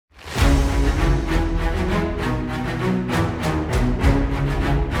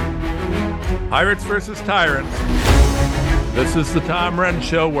Pirates versus Tyrants. This is the Tom Renz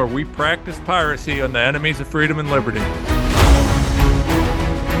Show, where we practice piracy on the enemies of freedom and liberty.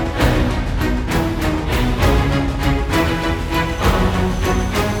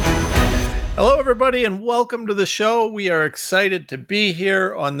 Hello, everybody, and welcome to the show. We are excited to be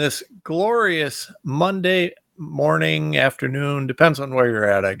here on this glorious Monday morning, afternoon, depends on where you're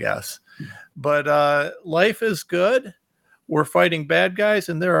at, I guess. But life is good. We're fighting bad guys,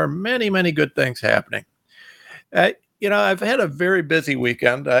 and there are many, many good things happening. I've had a very busy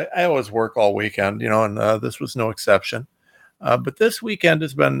weekend. I always work all weekend, and this was no exception. But this weekend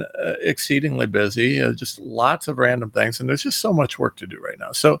has been exceedingly busy, just lots of random things, and there's just so much work to do right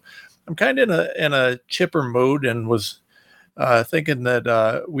now. So I'm kind of in a chipper mood, and was thinking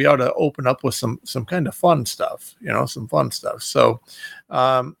that we ought to open up with some kind of fun stuff, some fun stuff. So,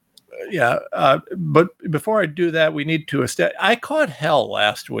 but before I do that, we need to I caught hell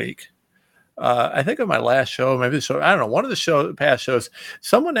last week. I think on my last show, maybe the show, I don't know, one of the past shows,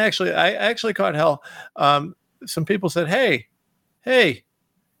 I actually caught hell. Some people said, hey,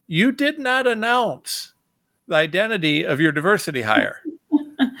 you did not announce the identity of your diversity hire.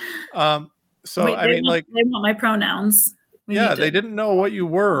 Wait, they want my pronouns. They didn't know what you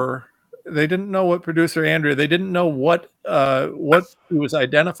were. They didn't know what producer Andrea. They didn't know what he was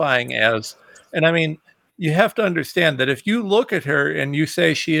identifying as. And I mean, you have to understand that if you look at her and you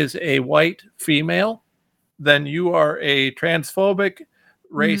say she is a white female, then you are a transphobic,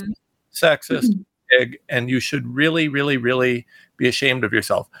 racist, sexist pig, and you should really, really, really be ashamed of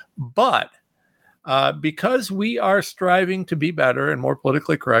yourself. But because we are striving to be better and more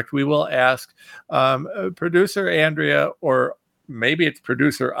politically correct, we will ask producer Andrea, or maybe it's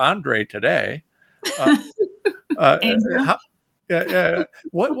producer Andre today.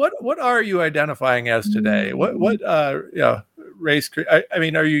 What are you identifying as today? What race? I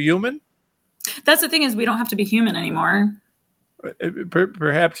mean, are you human? That's the thing, is we don't have to be human anymore.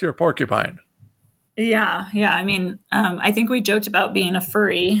 Perhaps you're a porcupine. Yeah. I mean, I think we joked about being a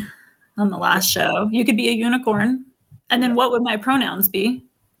furry on the last show. You could be a unicorn. And then what would my pronouns be?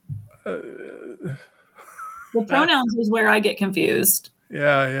 The pronouns is where I get confused.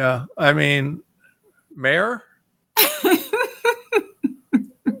 Yeah. I mean, mare?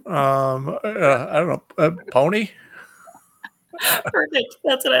 I don't know. Pony? Perfect.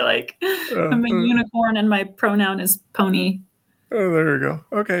 That's what I like. I'm a unicorn and my pronoun is pony. Oh, there you go.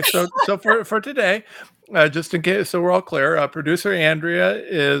 Okay. So for today, just in case, so we're all clear, producer Andrea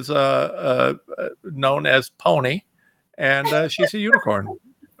is known as Pony, and she's a unicorn.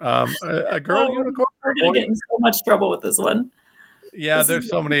 A girl unicorn. We're going to get in so much trouble with this one. Yeah, there's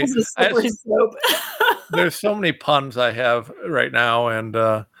so many. There's so many puns I have right now, and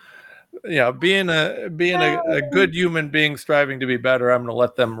being a good human being striving to be better, I'm going to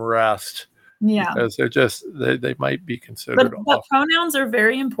let them rest. Yeah, because they might be considered. But pronouns are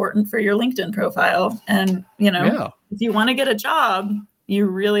very important for your LinkedIn profile, and if you want to get a job, you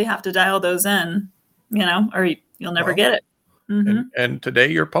really have to dial those in, or you'll never get it. Mm-hmm. And today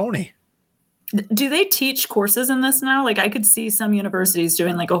you're Pony. Do they teach courses in this now? Like, I could see some universities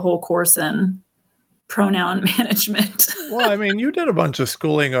doing like a whole course in pronoun management. Well, I mean, you did a bunch of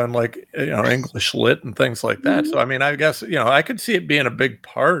schooling on English lit and things like that. Mm-hmm. So I mean, I guess I could see it being a big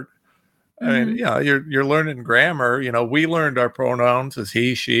part. I mean, you're learning grammar. We learned our pronouns as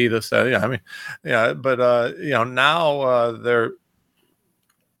he, she, this, that. Yeah, I mean, but now they're,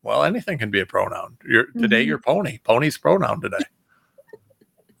 well, anything can be a pronoun. Today you're Pony. Pony's pronoun today.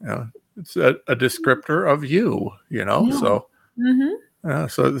 It's a descriptor of you. Yeah. So,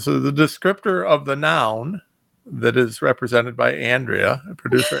 so the descriptor of the noun that is represented by Andrea,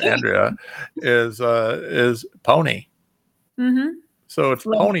 producer Andrea, is Pony. Mm-hmm. So it's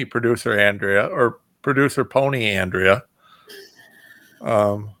Pony producer Andrea, or producer Pony Andrea.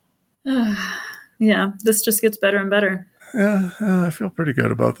 Yeah, this just gets better and better. Yeah, I feel pretty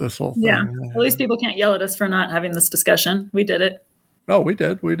good about this whole thing. Yeah, at least people can't yell at us for not having this discussion. We did it. No, we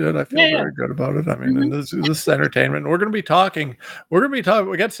did. I feel very good about it. I mean, and this is entertainment. We're going to be talking. We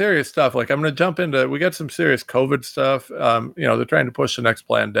got serious stuff. Like, I'm going to jump into, we got some serious COVID stuff. They're trying to push the next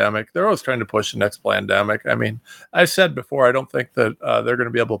pandemic. They're always trying to push the next pandemic. I mean, I said before, I don't think that they're going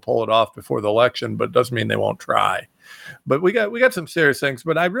to be able to pull it off before the election, but it doesn't mean they won't try. But we got some serious things.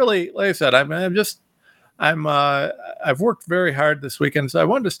 But I really, like I said, I've worked very hard this weekend. So I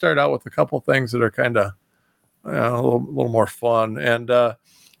wanted to start out with a couple things that are kind of a little more fun. And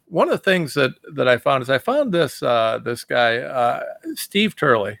one of the things that I found is I found this guy, Steve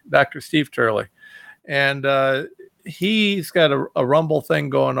Turley, Dr. Steve Turley. And he's got a Rumble thing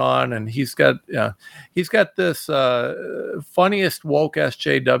going on, and he's got this funniest woke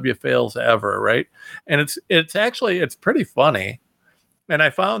SJW fails ever, right? And it's pretty funny. And I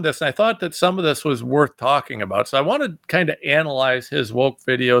found this, and I thought that some of this was worth talking about. So I want to kind of analyze his woke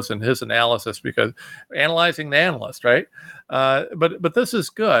videos and his analysis, because analyzing the analyst, right? But this is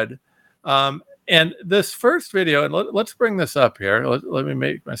good. And this first video, and let's bring this up here. Let me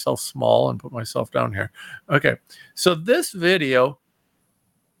make myself small and put myself down here. Okay. So this video,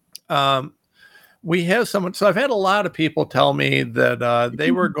 we have someone. So I've had a lot of people tell me that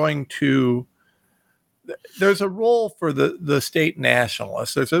they were going to. There's a role for the state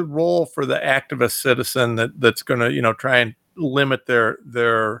nationalists. There's a role for the activist citizen that's going to, try and limit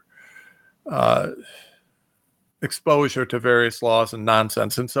their exposure to various laws and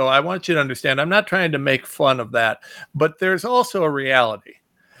nonsense. And so I want you to understand, I'm not trying to make fun of that, but there's also a reality.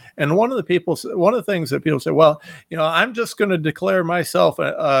 And one of the things that people say, well, I'm just going to declare myself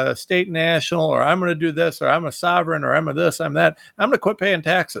a state national, or I'm going to do this, or I'm a sovereign, or I'm a this, I'm that. I'm going to quit paying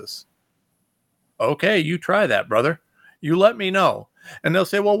taxes. Okay, you try that, brother. You let me know. And they'll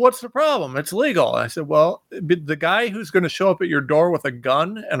say, well, what's the problem? It's legal. I said, well, the guy who's going to show up at your door with a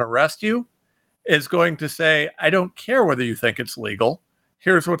gun and arrest you is going to say, I don't care whether you think it's legal.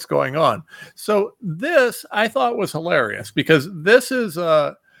 Here's what's going on. So this I thought was hilarious, because this is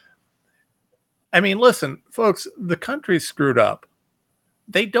listen, folks, the country's screwed up.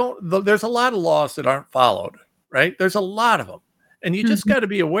 There's a lot of laws that aren't followed, right? There's a lot of them. And you just got to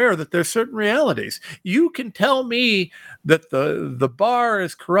be aware that there's certain realities. You can tell me that the bar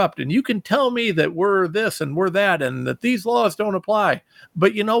is corrupt, and you can tell me that we're this and we're that, and that these laws don't apply.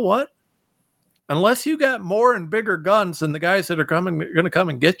 But you know what? Unless you got more and bigger guns than the guys that are going to come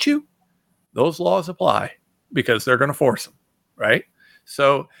and get you, those laws apply, because they're going to force them, right?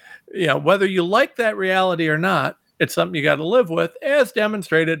 So, whether you like that reality or not, it's something you got to live with, as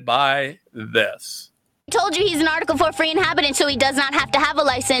demonstrated by this. Told you he's an Article 4 free inhabitant, so he does not have to have a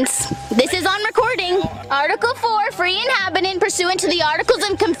license. This is on recording. Article 4 free inhabitant pursuant to the Articles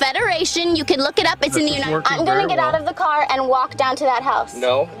of Confederation. You can look it up. It's in the United. I'm going to get out of the car and walk down to that house.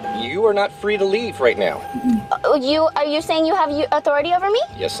 No, you are not free to leave right now. Are you saying you have authority over me?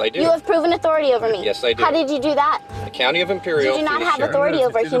 Yes, I do. You have proven authority over me. Yes, I do. How did you do that? The County of Imperial. Did you not have authority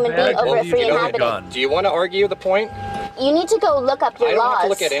over a human being, over a free inhabitant? Do you want to argue the point? You need to go look up your laws. I don't have to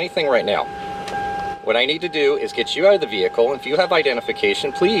look at anything right now. What I need to do is get you out of the vehicle. If you have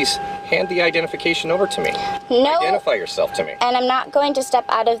identification, please hand the identification over to me. No. Identify yourself to me. And I'm not going to step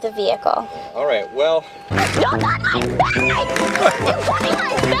out of the vehicle. All right, well. Don't touch my back! You're touching my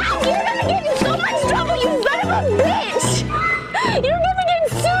back! You're gonna get in so much trouble, you son of a bitch! You're gonna get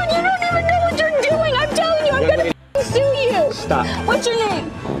sued! You don't even know what you're doing! I'm telling you, I'm gonna sue you! Stop. What's your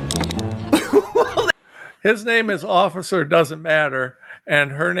name? His name is Officer Doesn't Matter,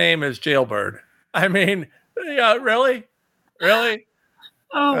 and her name is Jailbird. I mean, yeah, really? Oh,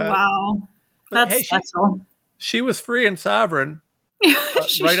 wow. That's special. She was free and sovereign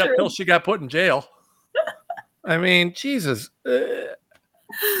right up till she got put in jail. I mean, Jesus.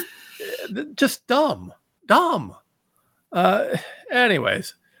 Just dumb.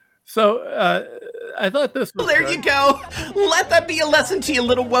 Anyways, so I thought this was there good. You go. Let that be a lesson to you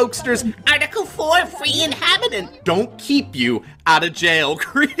little wokesters. Article 4, free inhabitant. Don't keep you out of jail.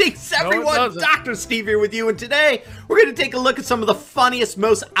 Greetings, everyone. Dr. Steve here with you, and today we're going to take a look at some of the funniest,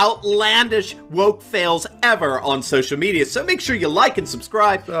 most outlandish woke fails ever on social media. So make sure you like and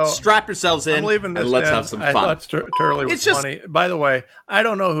subscribe, strap yourselves in, and let's have some fun. I thought Turley was funny. By the way, I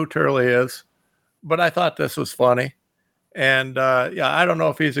don't know who Turley is, but I thought this was funny. And I don't know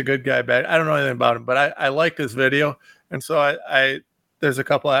if he's a good guy, bad. I don't know anything about him, but I liked his video. And so I there's a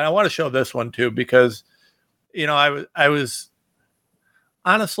couple. I want to show this one too, because I was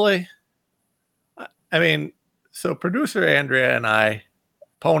honestly, I mean, so producer Andrea and I,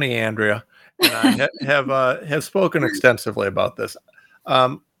 Pony Andrea, and I have spoken extensively about this.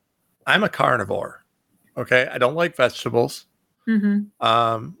 I'm a carnivore. Okay, I don't like vegetables. When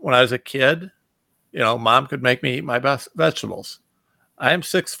I was a kid, mom could make me eat my best vegetables. I am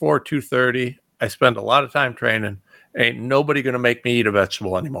 6'4", 230. I spend a lot of time training. Ain't nobody going to make me eat a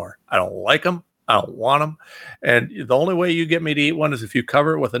vegetable anymore. I don't like them. I don't want them. And the only way you get me to eat one is if you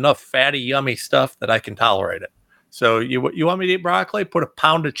cover it with enough fatty, yummy stuff that I can tolerate it. So you want me to eat broccoli? Put a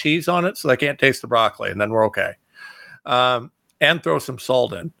pound of cheese on it so I can't taste the broccoli, and then we're okay. And throw some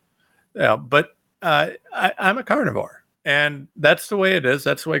salt in. Yeah, but I'm a carnivore. And that's the way it is.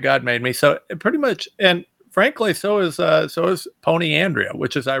 That's the way God made me. So pretty much, and frankly, so is Pony Andrea,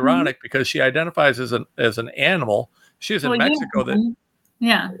 which is ironic because she identifies as an animal. She's in Mexico.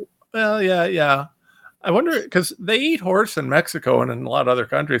 Yeah. Well, yeah. I wonder, because they eat horse in Mexico and in a lot of other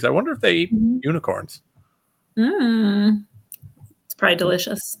countries. I wonder if they eat unicorns. It's probably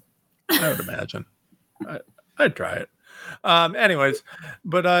delicious. I would imagine. I'd try it. Anyways,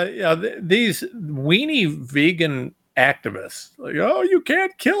 but these weenie vegan activists, like, oh, you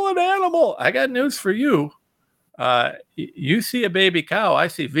can't kill an animal. I got news for you. You see a baby cow, I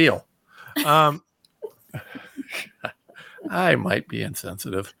see veal. I might be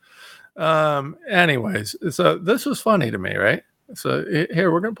insensitive. Anyways, so this was funny to me, right? So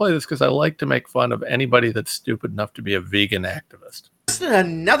here, we're going to play this because I like to make fun of anybody that's stupid enough to be a vegan activist. Just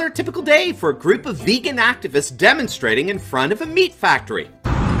another typical day for a group of vegan activists demonstrating in front of a meat factory.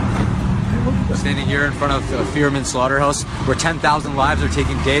 Standing here in front of Fearman Slaughterhouse, where 10,000 lives are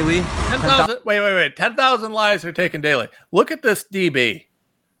taken daily. 10,000. Wait. 10,000 lives are taken daily. Look at this DB.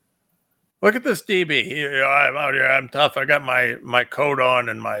 Look at this DB. I'm out here. I'm tough. I got my coat on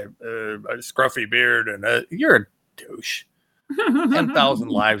and my scruffy beard, and you're a douche. 10,000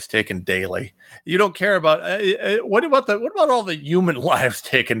 lives taken daily. You don't care about what about all the human lives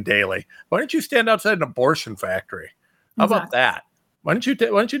taken daily? Why don't you stand outside an abortion factory? How about that? Why don't you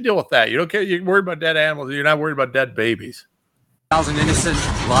deal with that? You don't care. You're worried about dead animals. You're not worried about dead babies. 1,000 innocent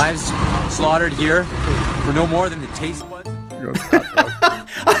lives slaughtered here for no more than the taste buds.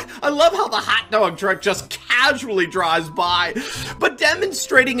 I love how the hot dog truck just casually drives by. But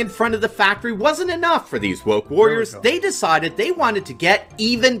demonstrating in front of the factory wasn't enough for these woke warriors. They decided they wanted to get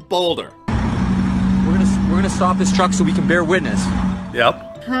even bolder. We're gonna stop this truck so we can bear witness. Yep.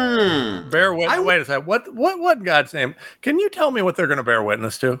 Bear witness. Wait a second. What in God's name? Can you tell me what they're going to bear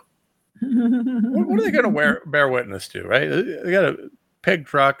witness to? What are they going to bear witness to? Right? They got a pig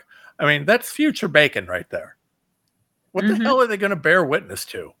truck. I mean, that's future bacon right there. What the hell are they going to bear witness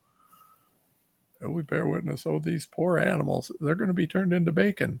to? Oh, we bear witness. Oh, these poor animals. They're going to be turned into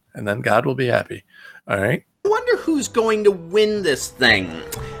bacon, and then God will be happy. All right. I wonder who's going to win this thing.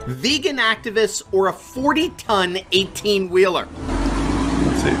 Vegan activists or a 40-ton 18-wheeler?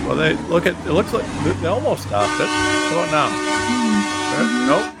 Let's see. Well, it looks like they almost stopped it. How about now?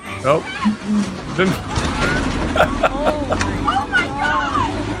 Nope. Didn't. Oh my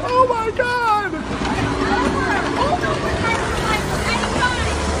God! Oh my God!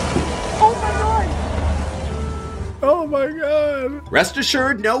 Oh my God! Rest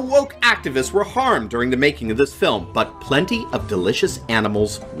assured, no woke activists were harmed during the making of this film, but plenty of delicious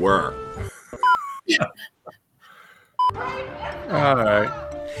animals were. All right.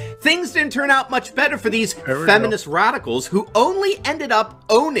 Things didn't turn out much better for these feminist radicals who only ended up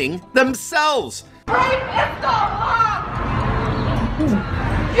owning themselves. Rape is the law!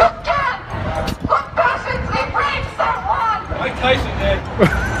 You can't compassionately rape someone! Mike Tyson did.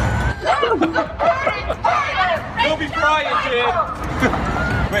 You'll be crying, kid.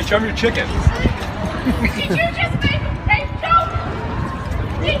 Wait, show me your chicken. Did you just make a rape joke?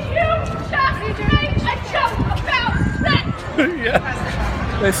 Did you just make a joke about rape? Yeah.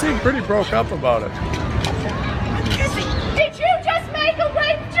 They seem pretty broke up about it. Did you just make a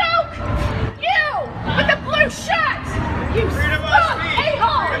rape joke? You, with the blue shirt! You scum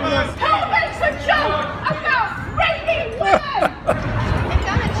a-hole! Who makes a joke about raping women? They've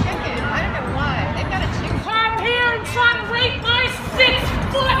got a chicken. I don't know why. They've got a chicken. Come here and try to rape my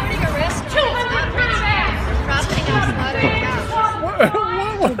 6'2" 200-pound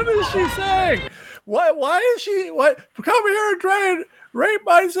What is she saying? Why is she? Come here and try and rape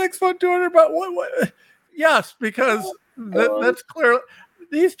my 6 foot 200 pound. What? Yes, because that's clear.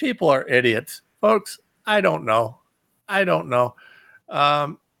 These people are idiots, folks. I don't know. That's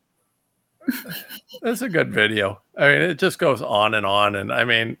a good video. I mean, it just goes on, and I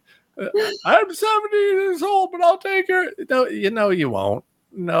mean, I'm 70 years old, but I'll take her. No, you won't.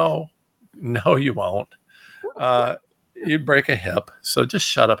 No, you won't. You'd break a hip. So just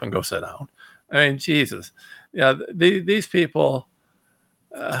shut up and go sit down. I mean, Jesus. Yeah, these people.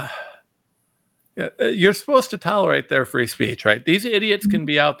 You're supposed to tolerate their free speech, right? These idiots can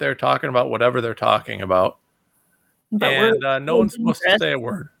be out there talking about whatever they're talking about, and no one's supposed to say a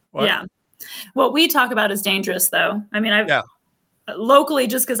word. What? Yeah. What we talk about is dangerous, though. I mean, locally,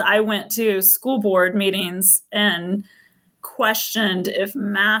 just because I went to school board meetings and questioned if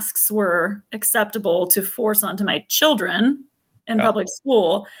masks were acceptable to force onto my children in public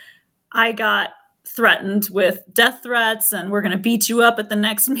school, I got threatened with death threats and we're going to beat you up at the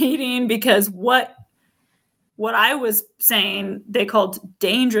next meeting because what I was saying, they called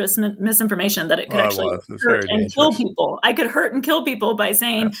dangerous misinformation, that it could actually hurt and kill people. I could hurt and kill people by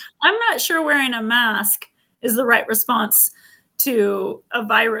saying, I'm not sure wearing a mask is the right response to a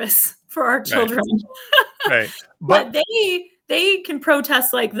virus for our children. Right. But they can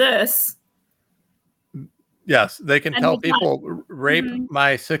protest like this. Yes, they can tell people rape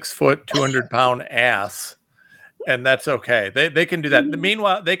my 6 foot, 200-pound ass, and that's okay. They can do that.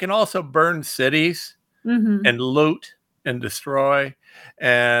 Meanwhile, they can also burn cities and loot and destroy,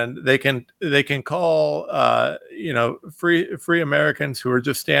 and they can call free Americans who are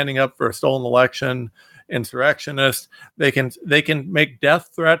just standing up for a stolen election insurrectionists. They can make death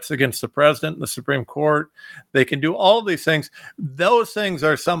threats against the president and the Supreme Court. They can do all of these things. Those things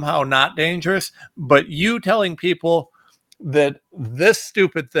are somehow not dangerous, but you telling people that this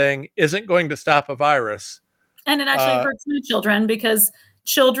stupid thing isn't going to stop a virus. And it actually hurts my children, because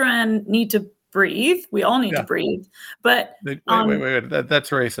children need to breathe. We all need to breathe. But wait. That's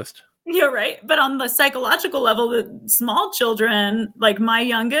racist. You're right. But on the psychological level, the small children, like my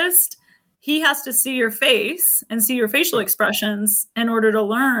youngest, he has to see your face and see your facial expressions in order to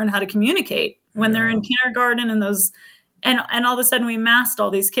learn how to communicate when they're in kindergarten and those, and all of a sudden we masked all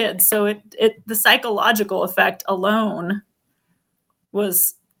these kids. So the psychological effect alone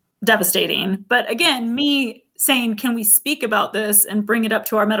was devastating. But again, me saying, can we speak about this and bring it up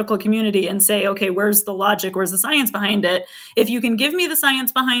to our medical community and say, okay, where's the logic? Where's the science behind it? If you can give me the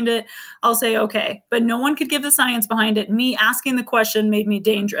science behind it, I'll say, okay, but no one could give the science behind it. Me asking the question made me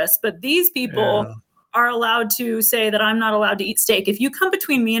dangerous, but these people are allowed to say that I'm not allowed to eat steak. If you come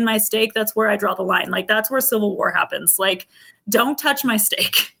between me and my steak, that's where I draw the line. Like, that's where civil war happens. Like, don't touch my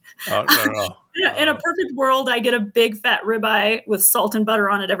steak. No. In a perfect world, I get a big fat ribeye with salt and butter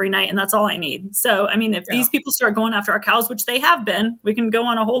on it every night, and that's all I need. So, I mean, if these people start going after our cows, which they have been, we can go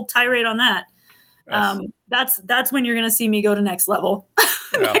on a whole tirade on that. Yes. That's when you're going to see me go to next level.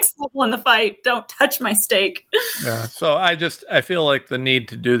 Next level in the fight. Don't touch my steak. Yeah. So I feel like the need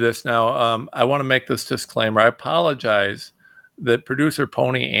to do this now. I want to make this disclaimer. I apologize that producer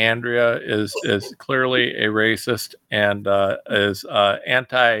Pony Andrea is clearly a racist and is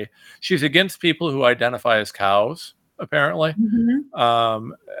she's against people who identify as cows, apparently.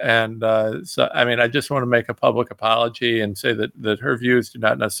 So, I mean, I just want to make a public apology and say that her views do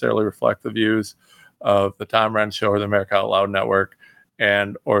not necessarily reflect the views of the Tom Renz Show or the America Out Loud Network,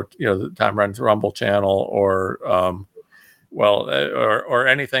 or the Tom Renz Rumble channel, or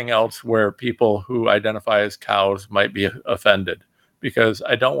anything else where people who identify as cows might be offended, because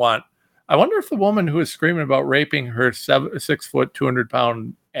I wonder if the woman who is screaming about raping her 6 foot,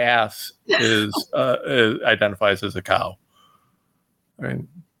 200-pound ass identifies as a cow. I mean,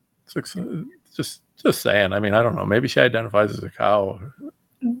 just saying. I mean, I don't know. Maybe she identifies as a cow.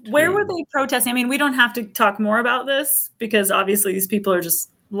 Where were they protesting? I mean, we don't have to talk more about this, because obviously these people are just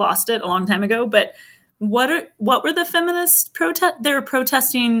lost it a long time ago. But what were the feminists protest? They were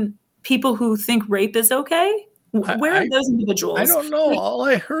protesting people who think rape is okay. Where are those individuals? I don't know. All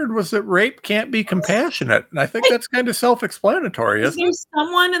I heard was that rape can't be compassionate, and I think that's kind of self-explanatory. Is there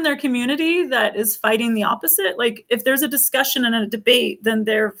someone in their community that is fighting the opposite? Like, if there's a discussion and a debate, then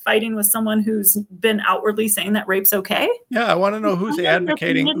they're fighting with someone who's been outwardly saying that rape's okay. Yeah, I want to know who's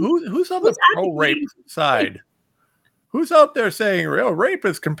advocating. Who's on the pro-rape side? Who's out there saying rape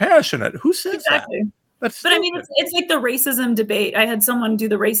is compassionate? Who says that? But I mean, it's like the racism debate. I had someone do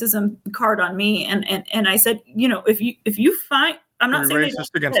the racism card on me, and I said, if you find, I'm not saying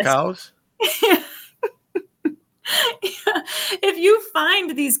racist against cows. If you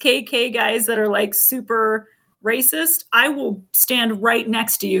find these KK guys that are like super racist, I will stand right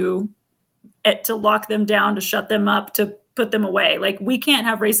next to you to lock them down, to shut them up, to put them away. Like, we can't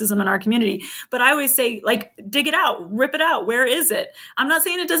have racism in our community. But I always say, like, dig it out, rip it out. Where is it? I'm not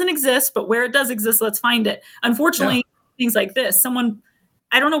saying it doesn't exist, but where it does exist, let's find it. Unfortunately, things like this, someone,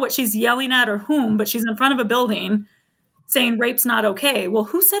 I don't know what she's yelling at or whom, but she's in front of a building saying rape's not okay. Well,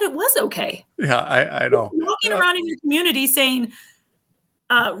 who said it was okay? Yeah, I know. Walking around in your community saying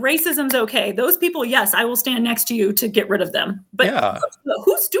racism's okay. Those people, yes, I will stand next to you to get rid of them. But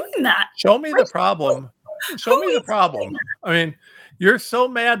who's doing that? Show me the problem. Show me the problem. I mean, you're so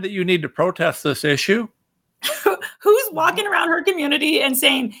mad that you need to protest this issue. Who's walking around her community and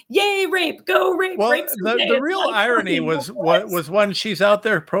saying, "Yay, rape! Go rape!" Well, the real irony was when she's out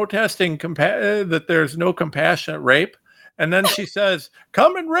there protesting that there's no compassionate rape, and then she says,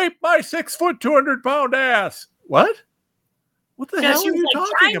 "Come and rape my 6 foot, 200-pound ass." What? What the hell are you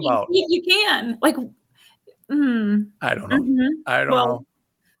talking about? You can like. I don't know. I don't know.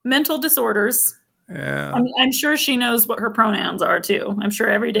 Mental disorders. Yeah, I'm sure she knows what her pronouns are too. I'm sure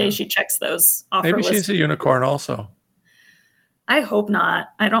every day she checks those off. Maybe she's a unicorn also. I hope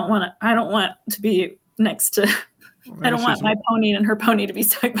not. I don't want to be next to. I don't want my pony and her pony to be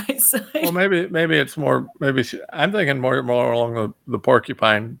side by side. Well, maybe it's more. I'm thinking more along the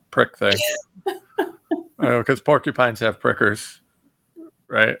porcupine prick thing. Because porcupines have prickers,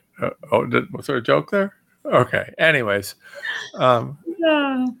 right? Was there a joke there? Okay. Anyways, so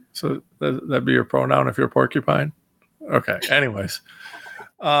that'd be your pronoun if you're a porcupine. Okay. Anyways,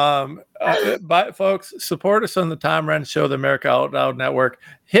 but folks, support us on the Tom Renz Show, the America Out Loud Network.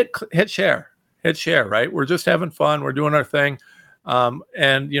 Hit share, right? We're just having fun. We're doing our thing.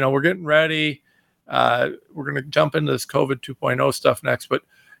 And we're getting ready. We're going to jump into this COVID 2.0 stuff next, but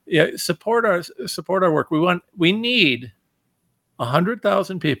yeah, support our work. We need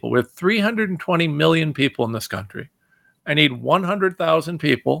 100,000 people. We have 320 million people in this country. I need 100,000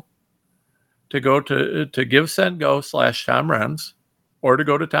 people to go to GiveSendGo/Tom Renz, or to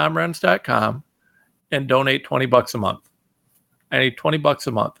go to TomRenz.com and donate $20 a month. I need $20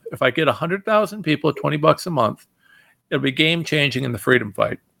 a month. If I get 100,000 people at $20 a month, it'll be game changing in the freedom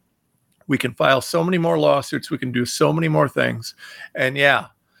fight. We can file so many more lawsuits. We can do so many more things. And yeah,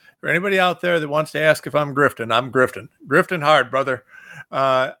 for anybody out there that wants to ask if I'm grifting, I'm grifting hard, brother.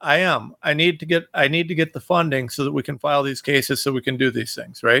 I am. I need to get the funding so that we can file these cases, so we can do these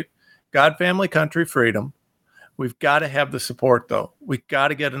things, right? God, family, country, freedom. We've got to have the support, though. We've got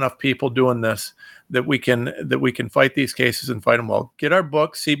to get enough people doing this that we can fight these cases and fight them well. Get our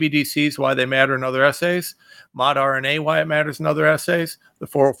book, CBDCs, Why They Matter, and Other Essays. Mod RNA, Why It Matters, and Other Essays. The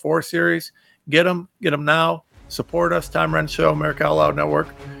 404 series. Get them now. Support us, Tom Renz Show, America Out Loud Network,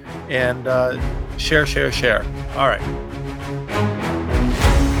 and share. All right.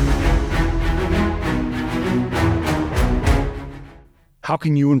 How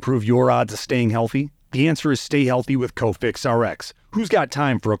can you improve your odds of staying healthy? The answer is stay healthy with Cofix RX. Who's got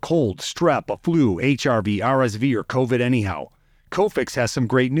time for a cold, strep, a flu, HRV, RSV, or COVID anyhow? Cofix has some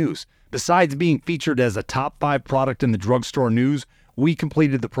great news. Besides being featured as a top 5 product in the drugstore news, we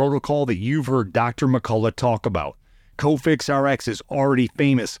completed the protocol that you've heard Dr. McCullough talk about. Cofix RX is already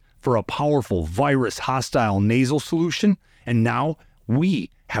famous for a powerful virus-hostile nasal solution, and now we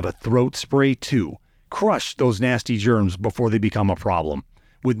have a throat spray too. Crush those nasty germs before they become a problem.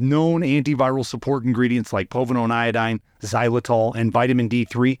 With known antiviral support ingredients like povidone iodine, xylitol, and vitamin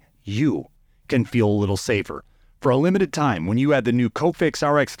D3, you can feel a little safer. For a limited time, when you add the new Cofix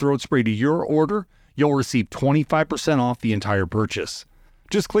RX throat spray to your order, you'll receive 25% off the entire purchase.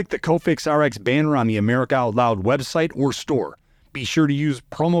 Just click the Cofix RX banner on the America Out Loud website or store. Be sure to use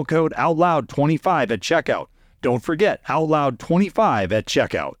promo code OUTLOUD25 at checkout. Don't forget OUTLOUD25 at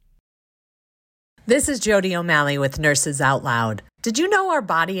checkout. This is Jody O'Malley with Nurses Out Loud. Did you know our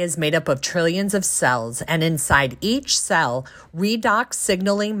body is made up of trillions of cells, and inside each cell, redox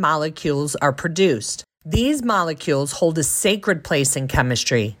signaling molecules are produced? These molecules hold a sacred place in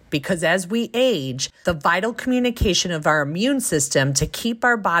chemistry because as we age, the vital communication of our immune system to keep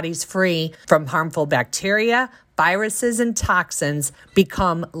our bodies free from harmful bacteria, viruses, and toxins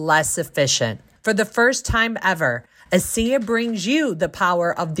become less efficient. For the first time ever, ASEA brings you the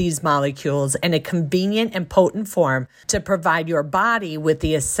power of these molecules in a convenient and potent form to provide your body with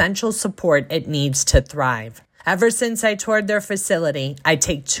the essential support it needs to thrive. Ever since I toured their facility, I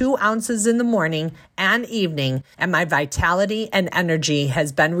take 2 ounces in the morning and evening, and my vitality and energy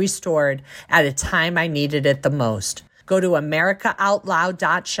has been restored at a time I needed it the most. Go to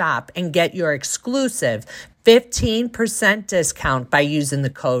AmericaOutloud.shop and get your exclusive 15% discount by using the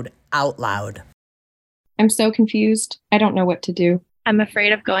code OUTLOUD. I'm so confused. I don't know what to do. I'm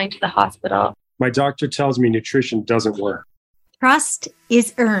afraid of going to the hospital. My doctor tells me nutrition doesn't work. Trust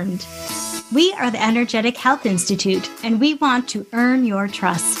is earned. We are the Energetic Health Institute, and we want to earn your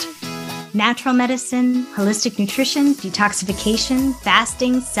trust. Natural medicine, holistic nutrition, detoxification,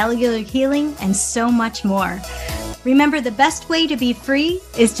 fasting, cellular healing, and so much more. Remember, the best way to be free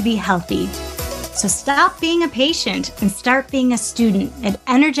is to be healthy. So stop being a patient and start being a student at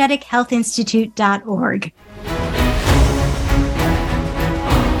energetichealthinstitute.org.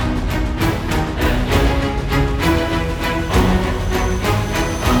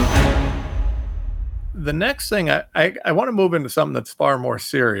 The next thing, I want to move into something that's far more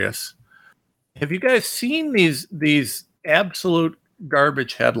serious. Have you guys seen these absolute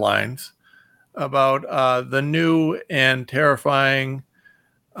garbage headlines about the new and terrifying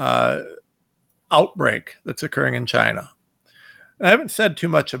outbreak that's occurring in China? I haven't said too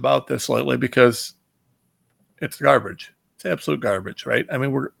much about this lately because it's garbage. It's absolute garbage, right? I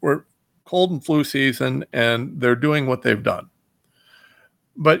mean, we're cold and flu season, and they're doing what they've done.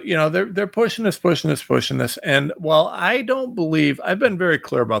 But they're pushing this. And while I don't believe, I've been very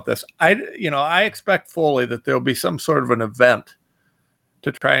clear about this. I expect fully that there'll be some sort of an event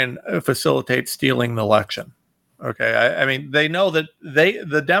to try and facilitate stealing the election. Okay, I mean, they know that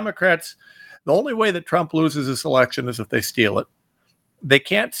the Democrats. The only way that Trump loses this election is if they steal it. They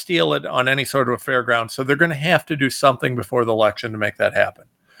can't steal it on any sort of a fair ground, so they're going to have to do something before the election to make that happen.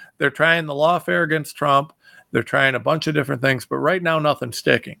 They're trying the lawfare against Trump. They're trying a bunch of different things, but right now nothing's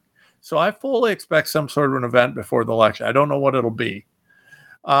sticking. So I fully expect some sort of an event before the election. I don't know what it'll be.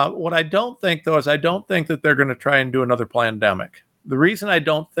 What I don't think, though, is I don't think that they're going to try and do another pandemic. The reason I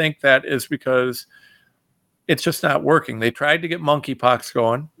don't think that is because it's just not working. They tried to get monkeypox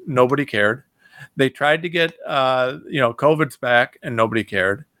going. Nobody cared. They tried to get, COVID's back, and nobody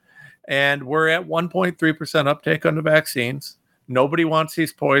cared. And we're at 1.3% uptake on the vaccines. Nobody wants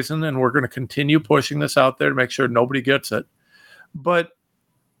these poison, and we're going to continue pushing this out there to make sure nobody gets it. But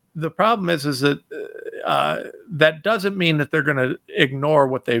the problem is that that doesn't mean that they're going to ignore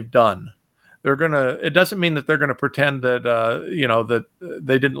what they've done. It doesn't mean that they're going to pretend that, that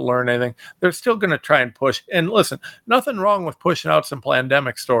they didn't learn anything. They're still going to try and push. And listen, nothing wrong with pushing out some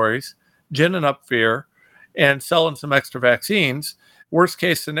pandemic stories, ginning up fear, and selling some extra vaccines. Worst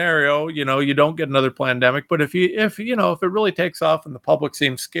case scenario, you don't get another pandemic. But if it really takes off and the public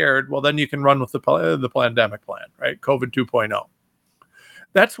seems scared, well, then you can run with the pandemic plan, right? COVID 2.0.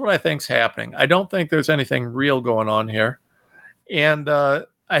 That's what I think's happening. I don't think there's anything real going on here. And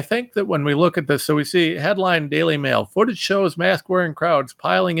I think that when we look at this, so we see headline Daily Mail, footage shows mask-wearing crowds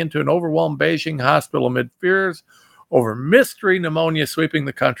piling into an overwhelmed Beijing hospital amid fears over mystery pneumonia sweeping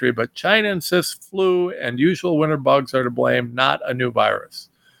the country, but China insists flu and usual winter bugs are to blame, not a new virus.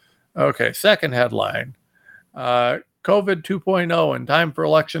 Okay, second headline, COVID 2.0 in time for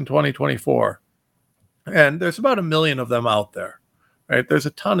election 2024. And there's about 1 million of them out there, right? There's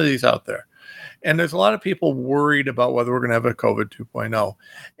a ton of these out there. And there's a lot of people worried about whether we're going to have a COVID 2.0.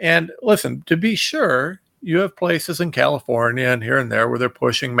 And listen, to be sure, you have places in California and here and there where they're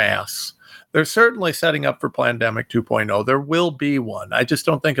pushing masks. They're certainly setting up for pandemic 2.0. There will be one. I just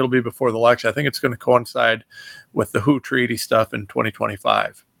don't think it'll be before the election. I think it's going to coincide with the WHO treaty stuff in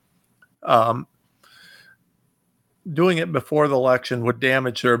 2025. Doing it before the election would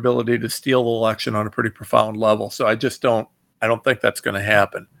damage their ability to steal the election on a pretty profound level. So I don't think that's going to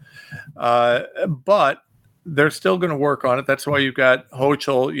happen. But they're still going to work on it. That's why you've got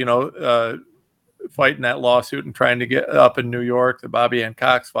Hochul, fighting that lawsuit and trying to get up in New York that Bobby Ann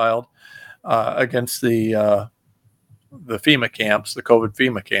Cox filed against the FEMA camps, the COVID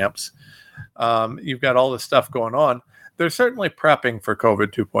FEMA camps. You've got all this stuff going on. They're certainly prepping for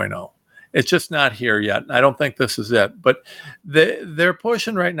COVID 2.0. It's just not here yet. I don't think this is it. But they're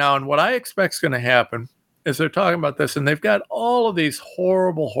pushing right now. And what I expect is going to happen is they're talking about this, and they've got all of these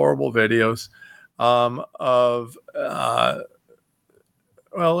horrible, horrible videos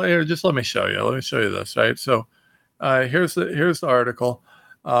here, just let me show you. Let me show you this, right? So here's the article.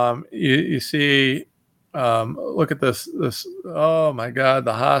 You see, look at this. Oh my God,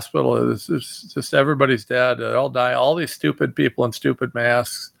 the hospital is just everybody's dead. They all die. All these stupid people in stupid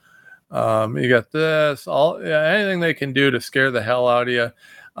masks. You got this. Anything they can do to scare the hell out of you.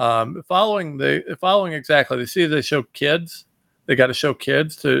 Following exactly. They show kids. They got to show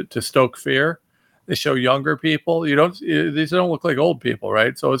kids to stoke fear. They show younger people. These don't look like old people,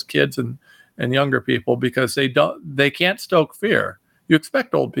 right? So it's kids and younger people because they can't stoke fear. You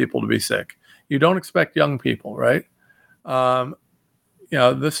expect old people to be sick. You don't expect young people, right?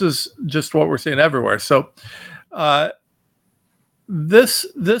 This is just what we're seeing everywhere. So this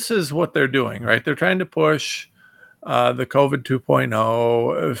is what they're doing, right? They're trying to push the COVID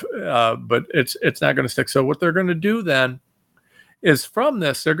 2.0, but it's not going to stick. So what they're going to do then is from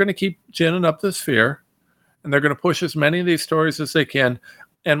this, they're going to keep ginning up this fear, and they're going to push as many of these stories as they can.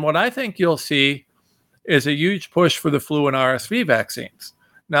 And what I think you'll see is a huge push for the flu and RSV vaccines.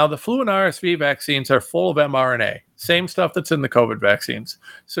 Now, the flu and RSV vaccines are full of mRNA, same stuff that's in the COVID vaccines.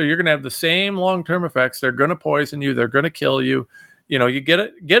 So you're going to have the same long-term effects. They're going to poison you. They're going to kill you. You get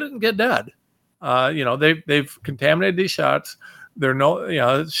it and get dead. They've contaminated these shots.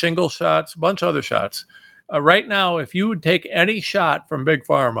 They're shingle shots, a bunch of other shots. Right now, if you would take any shot from Big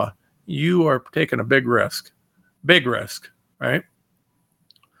Pharma, you are taking a big risk, right?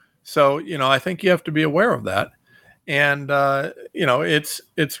 So, I think you have to be aware of that. And,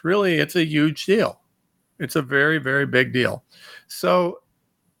 it's a huge deal. It's a very, very big deal. So,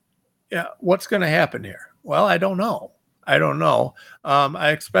 yeah, what's going to happen here? Well, I don't know.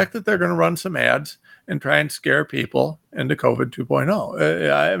 I expect that they're going to run some ads and try and scare people into COVID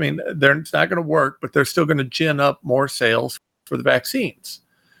 2.0. It's not going to work, but they're still going to gin up more sales for the vaccines.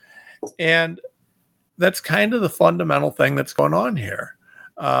 And that's kind of the fundamental thing that's going on here.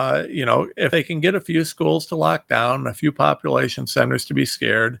 If they can get a few schools to lock down, a few population centers to be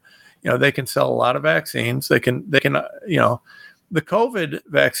scared, they can sell a lot of vaccines. They can The COVID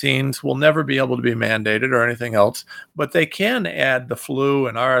vaccines will never be able to be mandated or anything else, but they can add the flu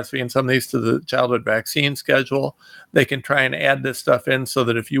and RSV and some of these to the childhood vaccine schedule. They can try and add this stuff in so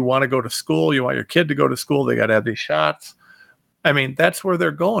that if you want to go to school, you want your kid to go to school, they got to have these shots. I mean, that's where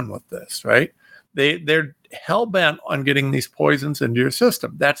they're going with this, right? They're hell-bent on getting these poisons into your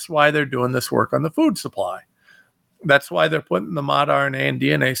system. That's why they're doing this work on the food supply. That's why they're putting the mod RNA and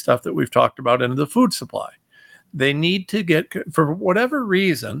DNA stuff that we've talked about into the food supply. They need to get, for whatever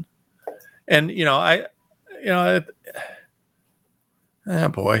reason, and oh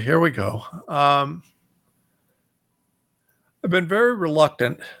boy, here we go. I've been very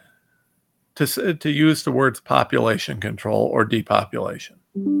reluctant to use the words population control or depopulation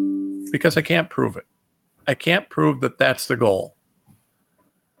because I can't prove it. I can't prove that that's the goal.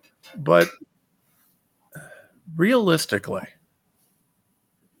 But realistically,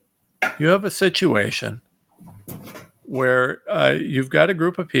 you have a situation where you've got a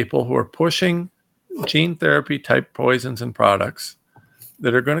group of people who are pushing gene therapy type poisons and products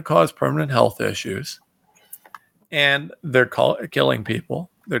that are going to cause permanent health issues, and they're killing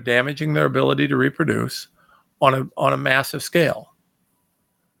people. They're damaging their ability to reproduce on a massive scale.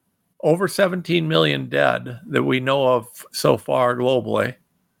 Over 17 million dead that we know of so far globally.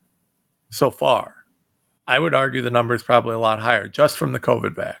 So far. I would argue the number is probably a lot higher just from the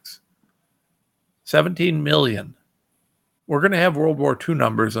COVID vax. 17 million. We're going to have World War II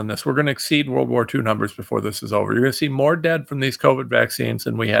numbers on this. We're going to exceed World War II numbers before this is over. You're going to see more dead from these COVID vaccines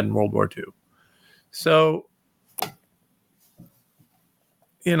than we had in World War II. So,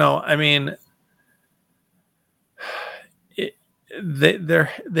 I mean,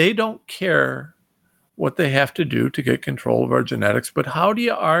 they don't care what they have to do to get control of our genetics. But how do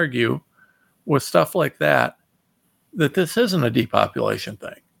you argue with stuff like that this isn't a depopulation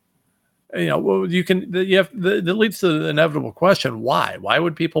thing? That leads to the inevitable question: why? Why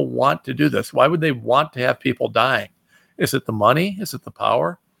would people want to do this? Why would they want to have people dying? Is it the money? Is it the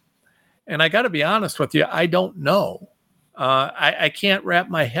power? And I got to be honest with you, I don't know. I can't wrap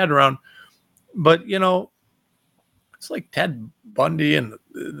my head around. But it's like Ted Bundy and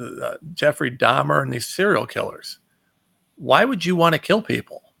Jeffrey Dahmer and these serial killers. Why would you want to kill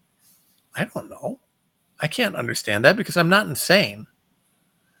people? I don't know. I can't understand that because I'm not insane.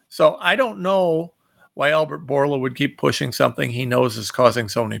 So I don't know why Albert Bourla would keep pushing something he knows is causing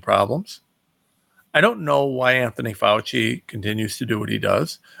so many problems. I don't know why Anthony Fauci continues to do what he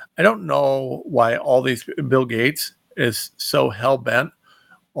does. I don't know why Bill Gates is so hell-bent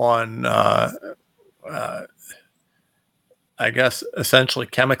on, I guess, essentially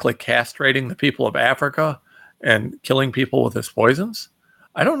chemically castrating the people of Africa and killing people with his poisons.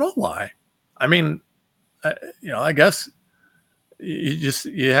 I don't know why. I mean, I guess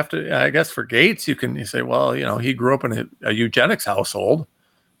you have to, I guess for Gates, you say, well, he grew up in a eugenics household.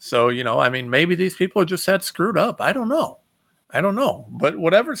 So, I mean, maybe these people just had screwed up. I don't know. But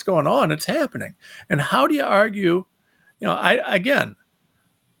whatever's going on, it's happening. And how do you argue? I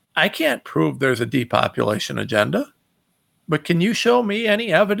can't prove there's a depopulation agenda, but can you show me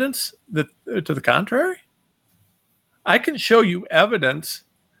any evidence to the contrary? I can show you evidence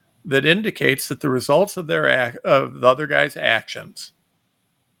that indicates that the results of of the other guy's actions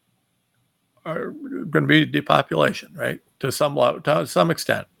are going to be depopulation, right? To some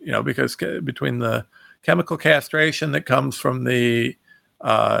extent, because between the chemical castration that comes from the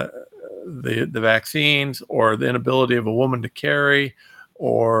vaccines, or the inability of a woman to carry,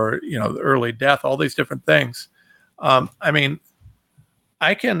 or the early death, all these different things. I mean,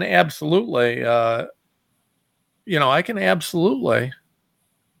 I can absolutely,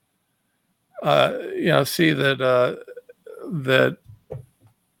 see that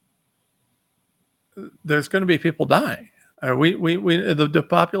there's going to be people dying. The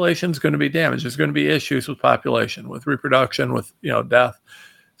population is going to be damaged. There's going to be issues with population, with reproduction, with death.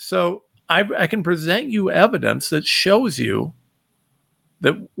 So I can present you evidence that shows you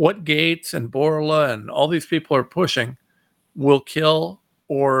that what Gates and Bourla and all these people are pushing will kill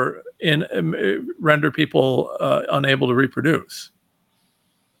or render people unable to reproduce.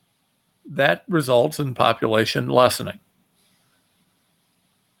 That results in population lessening.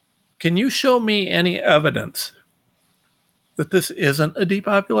 Can you show me any evidence that this isn't a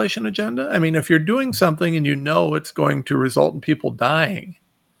depopulation agenda? I mean, if you're doing something and it's going to result in people dying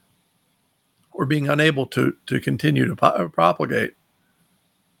or being unable to continue to propagate,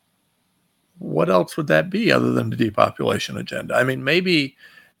 what else would that be other than the depopulation agenda? I mean, maybe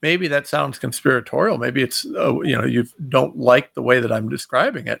that sounds conspiratorial. Maybe it's, you don't like the way that I'm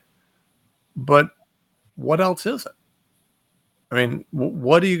describing it, but what else is it? I mean,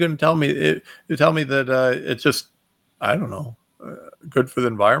 what are you going to tell me? You tell me that it's just, I don't know. good for the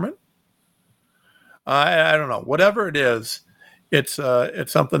environment. I don't know. Whatever it is, it's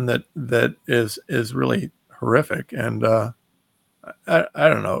something that is really horrific. And I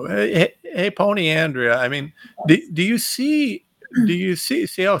don't know. Hey, Pony Andrea. I mean, do you see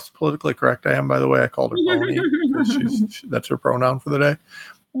how politically correct I am? By the way, I called her Pony. That's her pronoun for the day.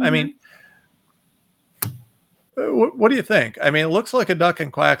 I mean, what do you think? I mean, it looks like a duck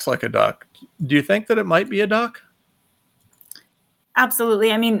and quacks like a duck. Do you think that it might be a duck?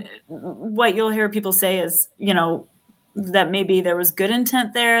 Absolutely. I mean, what you'll hear people say is, that maybe there was good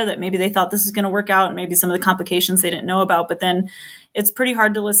intent there, that maybe they thought this is going to work out, and maybe some of the complications they didn't know about. But then it's pretty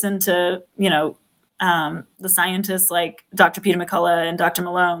hard to listen to, the scientists like Dr. Peter McCullough and Dr.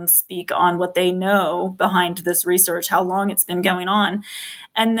 Malone speak on what they know behind this research, how long it's been going on.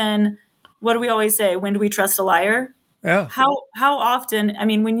 And then what do we always say? When do we trust a liar? Yeah. How often, I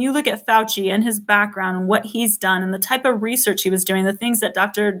mean, when you look at Fauci and his background and what he's done and the type of research he was doing, the things that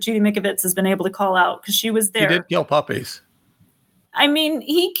Dr. Judy Mikovits has been able to call out because she was there. He did kill puppies. I mean,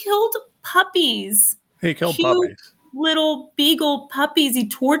 he killed puppies. He killed cute puppies. Little beagle puppies. He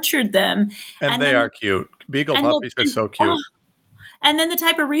tortured them. And they are cute. Beagle puppies are so cute. And then the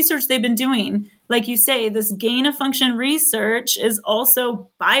type of research they've been doing, like you say, this gain of function research is also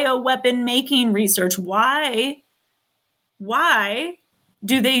bioweapon making research. Why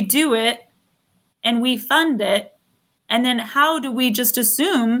do they do it and we fund it? And then how do we just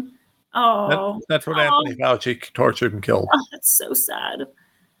assume, that's what Anthony Fauci tortured and killed. Oh, that's so sad.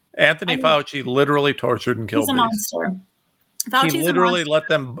 Anthony Fauci literally tortured and killed these. He's a monster. Fauci's he literally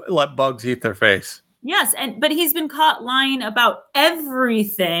let bugs eat their face. Yes, but he's been caught lying about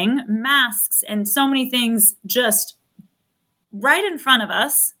everything, masks and so many things just right in front of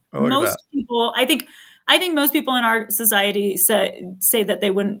us. Most people, I think most people in our society say that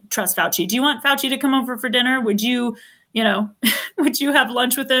they wouldn't trust Fauci. Do you want Fauci to come over for dinner? Would you, would you have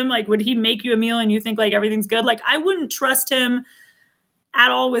lunch with him? Like, would he make you a meal and you think like everything's good? Like, I wouldn't trust him at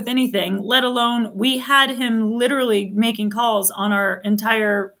all with anything, let alone we had him literally making calls on our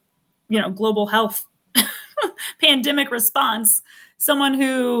entire, global health pandemic response. Someone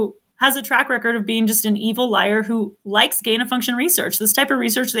who has a track record of being just an evil liar who likes gain of function research. This type of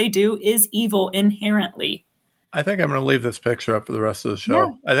research they do is evil inherently. I think I'm going to leave this picture up for the rest of the show.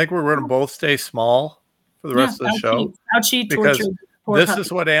 Yeah. I think we're going to both stay small for the rest of the show. Fauci because tortured this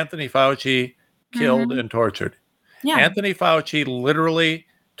is what Anthony Fauci killed and tortured. Yeah. Anthony Fauci literally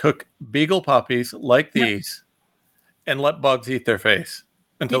took beagle puppies like these and let bugs eat their face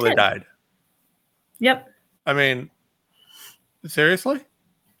until they died. Yep. I mean, seriously?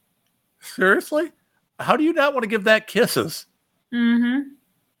 How do you not want to give that kisses? Mm-hmm.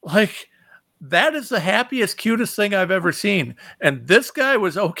 Like, that is the happiest, cutest thing I've ever seen. And this guy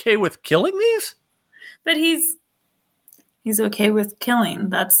was okay with killing these? But he's okay with killing.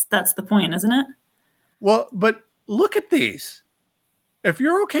 That's the point, isn't it? Well, but look at these. If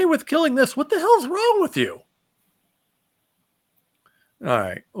you're okay with killing this, what the hell's wrong with you? All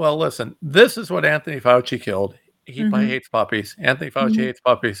right. Well, listen, this is what Anthony Fauci killed. He hates puppies. Anthony Fauci hates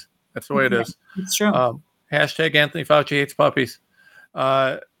puppies. That's the way it is. It's true. Hashtag Anthony Fauci hates puppies.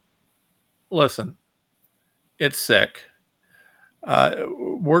 Listen, it's sick.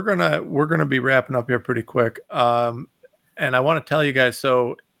 We're gonna be wrapping up here pretty quick. And I want to tell you guys,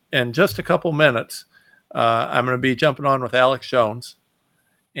 so in just a couple minutes, I'm going to be jumping on with Alex Jones.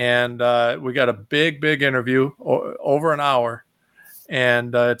 And we got a big interview, over an hour.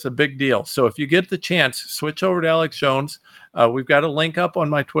 And it's a big deal. So if you get the chance, switch over to Alex Jones. We've got a link up on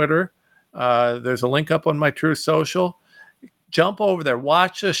my Twitter. There's a link up on my Truth Social. Jump over there.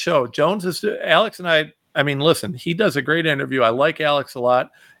 Watch the show. Alex and I mean, listen, he does a great interview. I like Alex a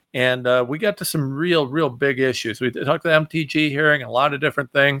lot. And we got to some real big issues. We talked to the MTG hearing, a lot of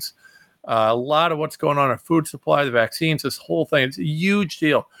different things. A lot of what's going on in food supply, the vaccines, this whole thing. It's a huge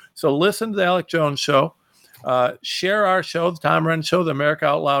deal. So listen to the Alex Jones Show. Share our show, the Tom Renz Show, the America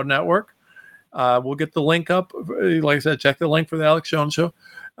Out Loud Network. We'll get the link up. Like I said, check the link for the Alex Jones Show.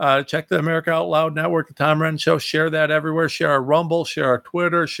 Check the America Out Loud Network, the Tom Renz Show. Share that everywhere. Share our Rumble, share our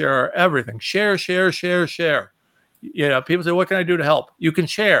Twitter, share our everything. Share. You know, people say, what can I do to help? You can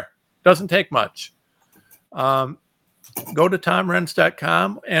share. Doesn't take much. Go to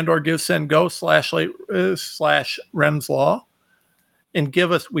tomrenz.com and or /Renz and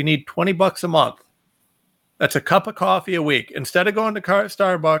give us, we need $20 a month. That's a cup of coffee a week. Instead of going to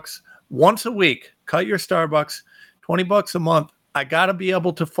Starbucks once a week, cut your Starbucks, $20 a month. I got to be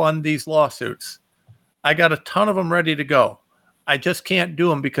able to fund these lawsuits. I got a ton of them ready to go. I just can't do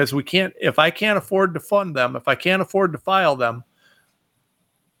them because if I can't afford to fund them, if I can't afford to file them,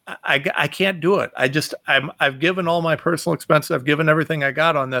 I can't do it. I've given all my personal expenses. I've given everything I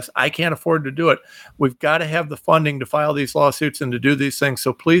got on this. I can't afford to do it. We've got to have the funding to file these lawsuits and to do these things.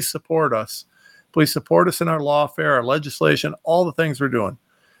 So please support us. Please support us in our lawfare, our legislation, all the things we're doing.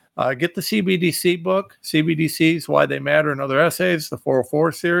 Get the CBDC book, CBDCs, Why They Matter and Other Essays, the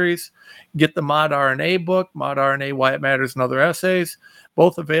 404 series. Get the Mod RNA book, Mod RNA, Why It Matters and Other Essays.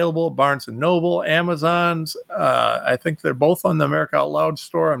 Both available at Barnes & Noble, Amazon's. I think they're both on the America Out Loud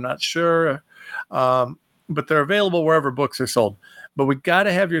store. I'm not sure. But they're available wherever books are sold. But we've got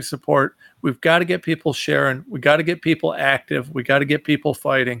to have your support. We've got to get people sharing. We've got to get people active. We've got to get people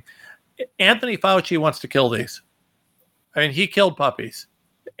fighting. Anthony Fauci wants to kill these. I mean, he killed puppies.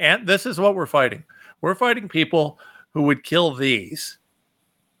 And this is what we're fighting. We're fighting people who would kill these.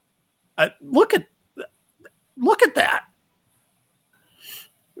 Look at that.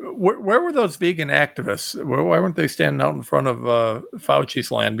 Where were those vegan activists? Why weren't they standing out in front of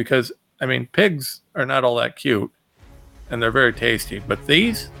Fauci's land? Because, I mean, pigs are not all that cute, and they're very tasty. But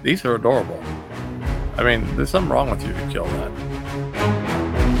these are adorable. I mean, there's something wrong with you to kill that.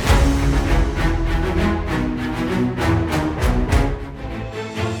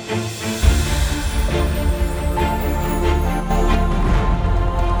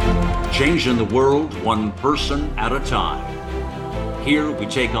 Changing the world one person at a time. Here we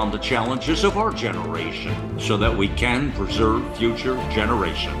take on the challenges of our generation so that we can preserve future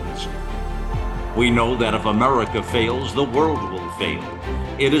generations. We know that if America fails, the world will fail.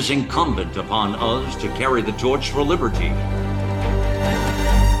 It is incumbent upon us to carry the torch for liberty.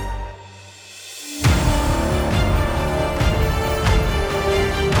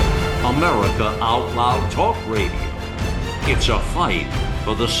 America Out Loud Talk Radio. It's a fight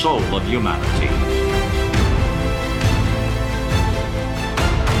for the soul of humanity.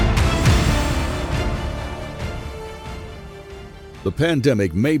 The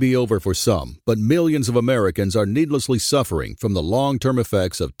pandemic may be over for some, but millions of Americans are needlessly suffering from the long-term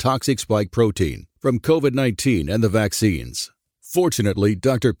effects of toxic spike protein from COVID-19 and the vaccines. Fortunately,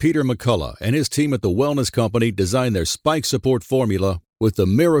 Dr. Peter McCullough and his team at the Wellness Company designed their spike support formula with the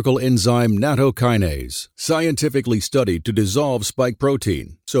miracle enzyme nattokinase, scientifically studied to dissolve spike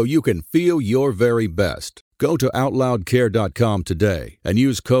protein so you can feel your very best. Go to OutLoudCare.com today and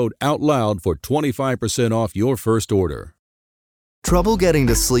use code OUTLOUD for 25% off your first order. Trouble getting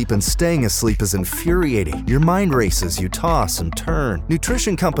to sleep and staying asleep is infuriating. Your mind races, you toss and turn.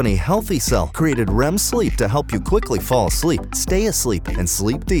 Nutrition company Healthy Cell created REM sleep to help you quickly fall asleep, stay asleep, and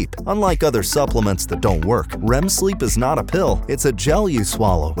sleep deep. Unlike other supplements that don't work, REM sleep is not a pill. It's a gel you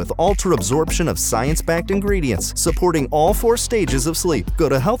swallow with ultra-absorption of science-backed ingredients supporting all 4 stages of sleep. Go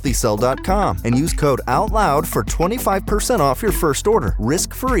to HealthyCell.com and use code OUTLOUD for 25% off your first order.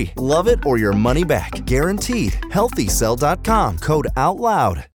 Risk-free. Love it or your money back. Guaranteed. HealthyCell.com. Code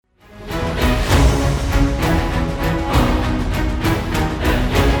OUTLOUD.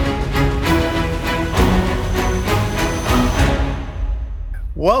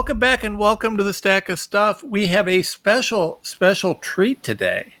 Welcome back and welcome to the Stack of Stuff. We have a special treat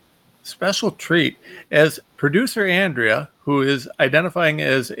today. Special treat as producer Andrea, who is identifying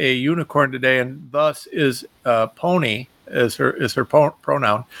as a unicorn today and thus is pony as her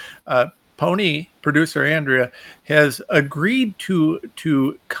pronoun. Pony producer Andrea has agreed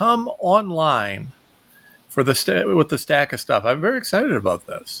to come online for with the Stack of Stuff. I'm very excited about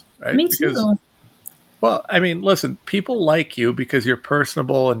this. Right? Me too. Well, I mean, listen, people like you because you're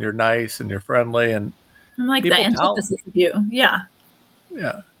personable and you're nice and you're friendly, and I'm like the antithesis of you. Yeah.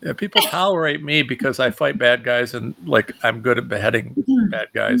 Yeah. People tolerate me because I fight bad guys and like I'm good at beheading bad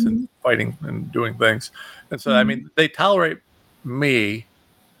guys and fighting and doing things, and so I mean they tolerate me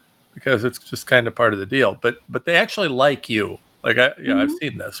because it's just kind of part of the deal. But they actually like you. Like I've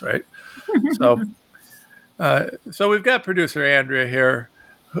seen this, right? So we've got producer Andrea here,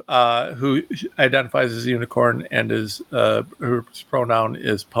 who identifies as a unicorn and is her pronoun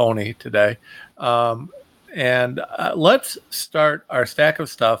is pony today. And let's start our Stack of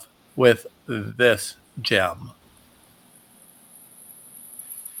Stuff with this gem.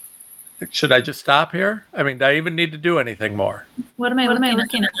 Should I just stop here? I mean, do I even need to do anything more? What am I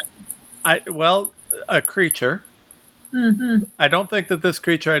looking at? A creature. Mm-hmm. I don't think that this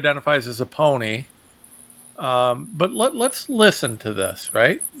creature identifies as a pony. But let's listen to this,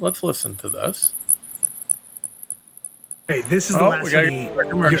 right? Let's listen to this. Hey, this is the last hoodie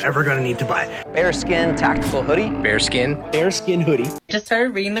you're ever going to need to buy. Bearskin tactical hoodie. Bearskin hoodie. Just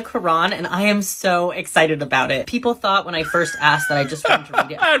started reading the Quran, and I am so excited about it. People thought when I first asked that I just wanted to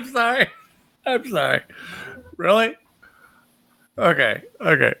read it. I'm sorry. Really? Okay.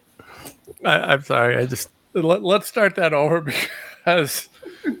 I'm sorry. Let's start that over because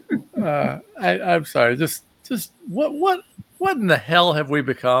I'm sorry. Just what in the hell have we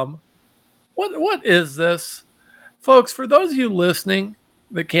become? What is this, folks? For those of you listening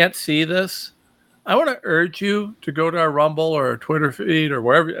that can't see this, I want to urge you to go to our Rumble or our Twitter feed or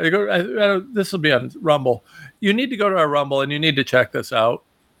wherever you go. This will be on Rumble. You need to go to our Rumble and you need to check this out.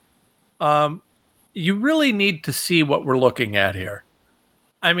 You really need to see what we're looking at here.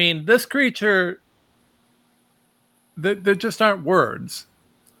 I mean, this creature, there just aren't words.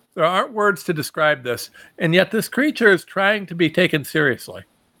 There aren't words to describe this. And yet this creature is trying to be taken seriously.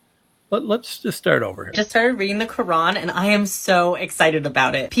 Let's just start over here. Just started reading the Quran, and I am so excited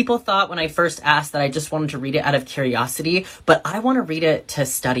about it. People thought when I first asked that I just wanted to read it out of curiosity, but I want to read it to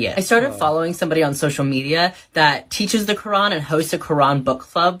study it. I started following somebody on social media that teaches the Quran and hosts a Quran book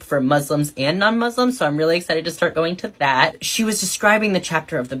club for Muslims and non-Muslims, so I'm really excited to start going to that. She was describing the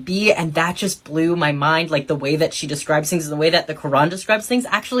chapter of the bee, and that just blew my mind. Like, the way that she describes things and the way that the Quran describes things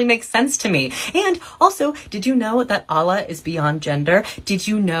actually makes sense to me. And also, did you know that Allah is beyond gender? Did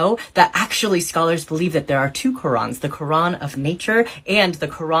you know that actually scholars believe that there are two Qurans, the Quran of nature and the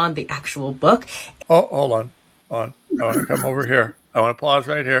Quran, the actual book? Oh, hold on. I want to come over here. I want to pause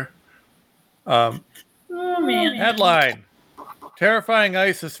right here. Oh, man. Headline. Terrifying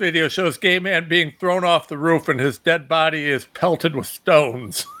ISIS video shows gay man being thrown off the roof and his dead body is pelted with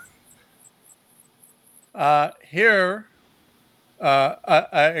stones. Here,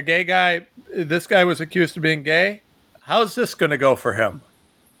 a gay guy, this guy was accused of being gay. How's this going to go for him?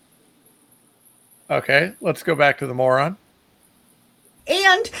 Okay, let's go back to the moron.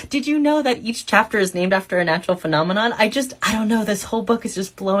 And did you know that each chapter is named after a natural phenomenon? I don't know. This whole book is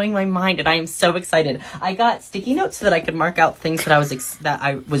just blowing my mind, and I am so excited. I got sticky notes so that I could mark out things that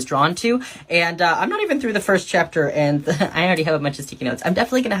I was drawn to, and I'm not even through the first chapter, and I already have a bunch of sticky notes. I'm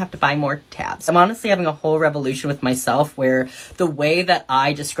definitely going to have to buy more tabs. I'm honestly having a whole revolution with myself where the way that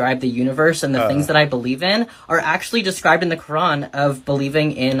I describe the universe and the things that I believe in are actually described in the Quran of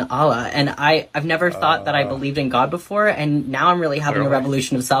believing in Allah. And I've never thought that I believed in God before, and now I'm really having a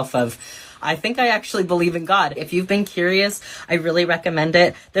revolution of self of, I think I actually believe in God. If you've been curious, I really recommend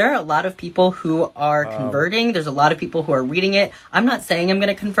it. There are a lot of people who are converting. There's a lot of people who are reading it. I'm not saying I'm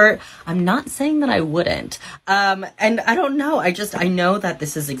going to convert. I'm not saying that I wouldn't. And I don't know. I know that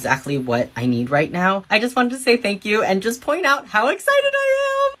this is exactly what I need right now. I just wanted to say thank you and just point out how excited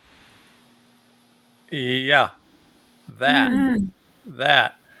I am. Yeah. That.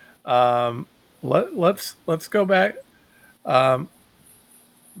 Let's go back.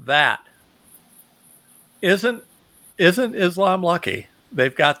 That isn't Islam lucky?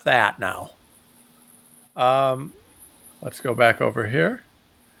 They've got that now. Let's go back over here.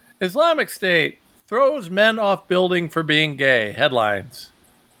 Islamic State throws men off building for being gay. Headlines.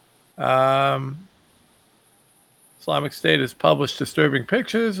 Islamic State has published disturbing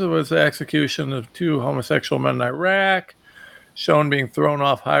pictures. It was the execution of 2 homosexual men in Iraq, shown being thrown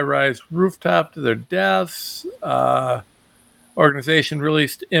off high-rise rooftop to their deaths. Organization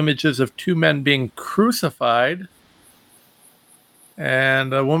released images of 2 men being crucified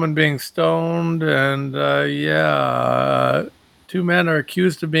and a woman being stoned. And 2 men are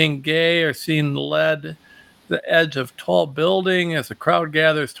accused of being gay, are seen led to the edge of tall building as the crowd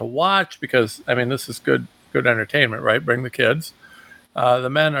gathers to watch because, I mean, this is good entertainment, right? Bring the kids. The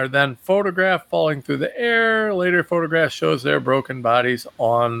men are then photographed falling through the air. Later photograph shows their broken bodies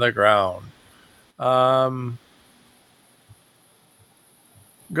on the ground.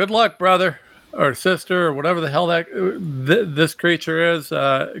 Good luck, brother or sister or whatever the hell this creature is.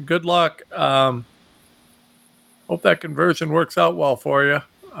 Good luck. Hope that conversion works out well for you.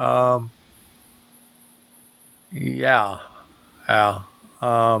 Yeah.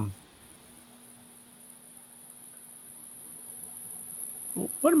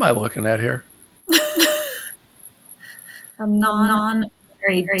 What am I looking at here? A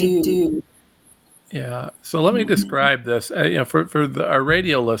non-married dude. Yeah. So let me describe this. For our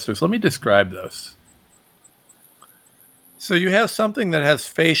radio listeners, let me describe this. So you have something that has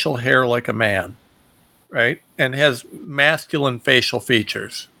facial hair like a man, right? And has masculine facial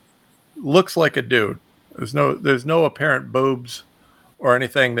features. Looks like a dude. There's no apparent boobs or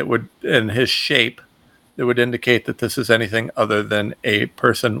anything that would, in his shape, that would indicate that this is anything other than a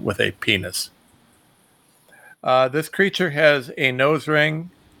person with a penis. This creature has a nose ring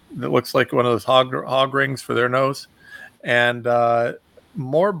that looks like one of those hog rings for their nose, and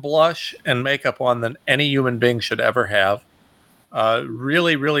more blush and makeup on than any human being should ever have.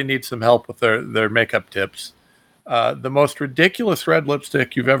 Really, really need some help with their makeup tips. The most ridiculous red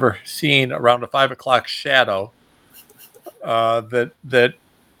lipstick you've ever seen around a 5 o'clock shadow that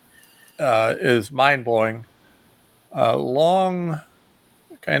is mind-blowing. Long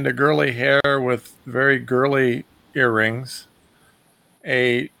kind of girly hair with very girly earrings.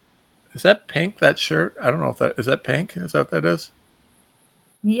 Is that pink, that shirt? I don't know if is that pink? Is that what that is?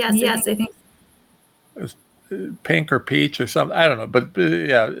 Yes, I think It's pink or peach or something. I don't know. But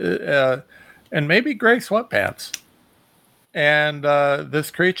and maybe gray sweatpants. And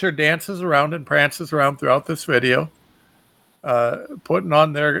this creature dances around and prances around throughout this video, putting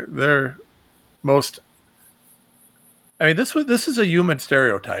on their most. I mean, this is a human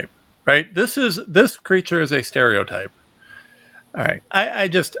stereotype, right? This creature is a stereotype. All right,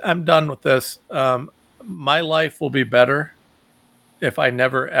 I'm done with this. My life will be better if I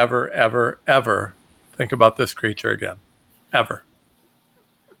never, ever, ever, ever think about this creature again, ever.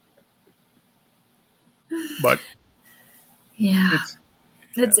 But yeah,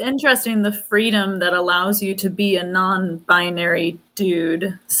 it's interesting, the freedom that allows you to be a non-binary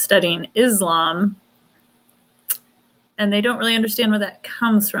dude studying Islam. And they don't really understand where that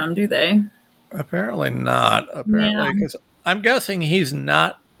comes from, do they? Apparently not. Apparently, because I'm guessing he's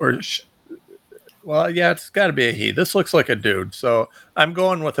not, well, yeah, it's got to be a he. This looks like a dude, so I'm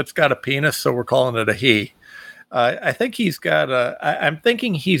going with it's got a penis, so we're calling it a he. I think he's got I'm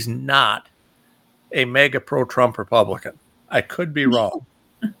thinking he's not a mega pro-Trump Republican. I could be wrong.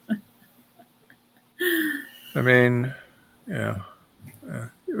 I mean, yeah.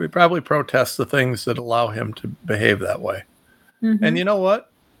 We probably protest the things that allow him to behave that way. Mm-hmm. And you know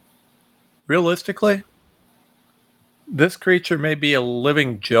what? Realistically, this creature may be a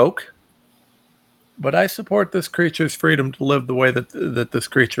living joke, but I support this creature's freedom to live the way that this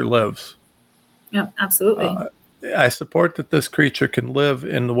creature lives. Yeah, absolutely. I support that this creature can live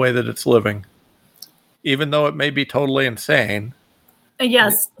in the way that it's living, even though it may be totally insane.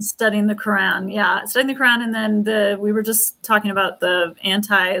 Yes, studying the Quran. Yeah, studying the Quran, and then we were just talking about the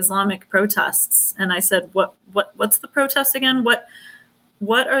anti-Islamic protests, and I said, "What's the protest again? What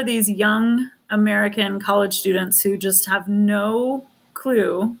are these young American college students who just have no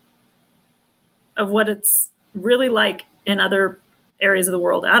clue of what it's really like in other areas of the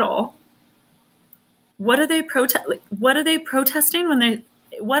world at all? What are they protesting when they?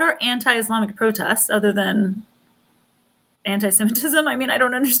 What are anti-Islamic protests other than anti-Semitism? I mean, I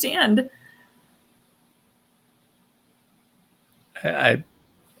don't understand. I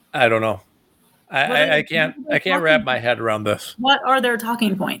don't know. I can't wrap my head around this. What are their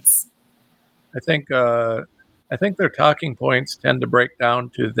talking points? I think their talking points tend to break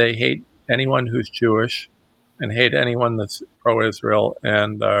down to they hate anyone who's Jewish and hate anyone that's pro-Israel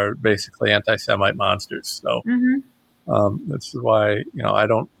and are basically anti-Semite monsters. So this is why, I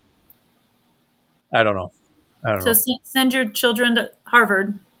don't know. So send your children to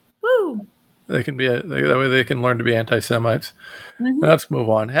Harvard. Woo! They can that way they can learn to be anti-Semites. Mm-hmm. Let's move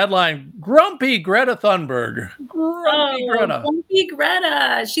on. Headline: Grumpy Greta Thunberg. Greta. Grumpy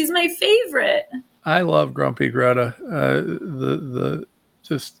Greta. She's my favorite. I love Grumpy Greta.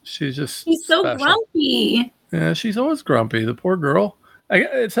 She's so special. Grumpy. Yeah, she's always grumpy. The poor girl.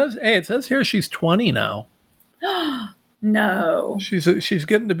 It says here she's 20 now. No. She's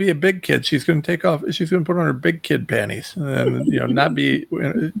getting to be a big kid. She's going to take off. She's going to put on her big kid panties and not be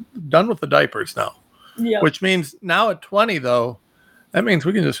done with the diapers now. Yep. Which means now at 20 though, that means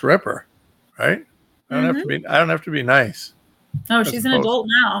we can just rip her, right? I don't have to be nice. Oh, she's an adult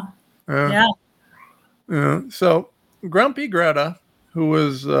now. Yeah. So Grumpy Greta, who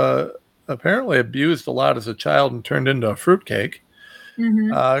was apparently abused a lot as a child and turned into a fruitcake.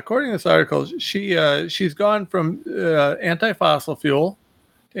 Mm-hmm. According to this article, she's gone from anti-fossil fuel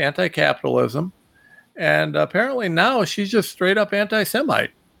to anti-capitalism, and apparently now she's just straight up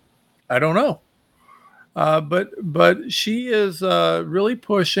anti-Semite. I don't know, but she is really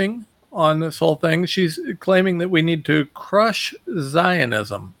pushing on this whole thing. She's claiming that we need to crush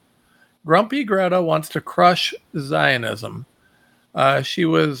Zionism. Grumpy Greta wants to crush Zionism. She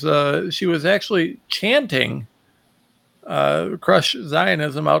was actually chanting crush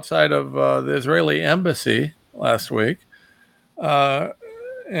Zionism outside of the Israeli embassy last week,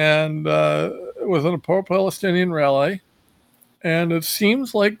 and it was at a pro-Palestinian rally, and it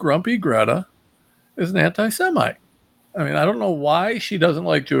seems like Grumpy Greta is an anti-Semite. I mean, I don't know why she doesn't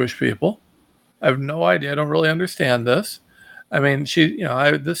like Jewish people. I have no idea. I don't really understand this. I mean,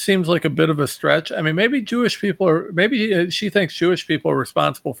 this seems like a bit of a stretch. I mean, maybe she thinks Jewish people are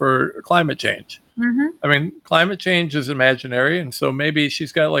responsible for climate change. Mm-hmm. I mean, climate change is imaginary, and so maybe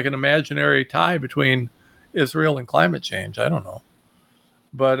she's got like an imaginary tie between Israel and climate change. I don't know.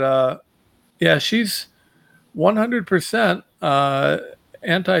 But, yeah, she's 100%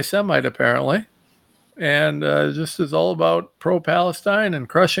 anti-Semite, apparently, and just is all about pro-Palestine and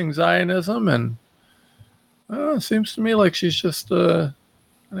crushing Zionism, and it seems to me like she's just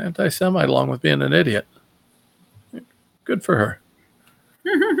an anti-Semite along with being an idiot. Good for her.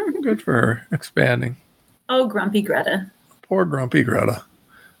 Good for her expanding. Oh, grumpy Greta. Poor grumpy Greta.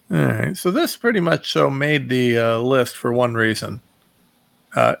 All right. So this pretty much made the list for one reason.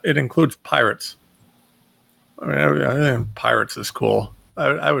 It includes pirates. I mean, I think pirates is cool.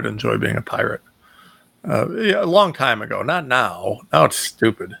 I would enjoy being a pirate. A long time ago, not now. Now it's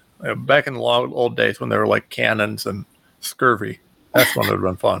stupid. Back in the old days when there were like cannons and scurvy, that's when it would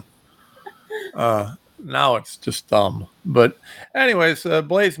have been fun. Now it's just dumb. But anyways,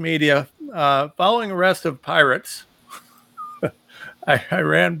 Blaze Media, following arrest of pirates,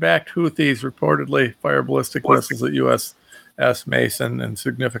 Iran-backed Houthis reportedly fire ballistic missiles at USS Mason in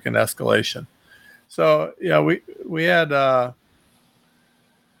significant escalation. So yeah, we had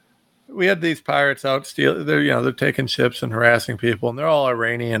these pirates out stealing. They're taking ships and harassing people, and they're all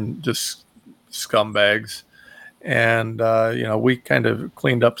Iranian just scumbags. And we kind of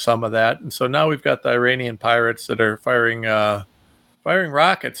cleaned up some of that, and so now we've got the Iranian pirates that are firing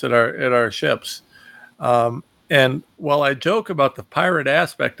rockets at our ships. And while I joke about the pirate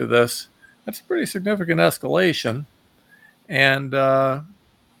aspect of this, that's a pretty significant escalation. And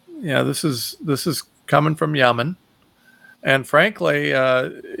this is coming from Yemen. And frankly,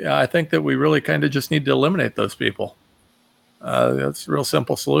 I think that we really kind of just need to eliminate those people. That's a real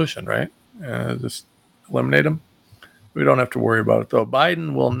simple solution, right? Just eliminate them. We don't have to worry about it, though.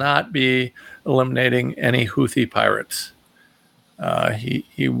 Biden will not be eliminating any Houthi pirates.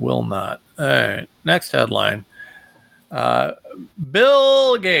 He will not. All right. Next headline.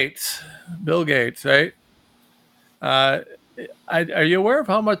 Bill Gates. Bill Gates, right? Are you aware of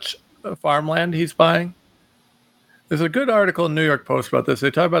how much farmland he's buying? There's a good article in New York Post about this.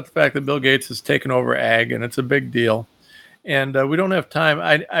 They talk about the fact that Bill Gates has taken over ag, and it's a big deal. And we don't have time.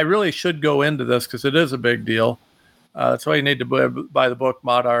 I really should go into this because it is a big deal. That's why you need to buy the book,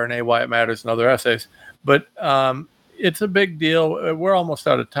 Mod RNA, Why It Matters, and other essays. But it's a big deal. We're almost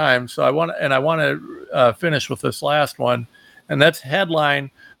out of time. So I want to finish with this last one. And that's headline,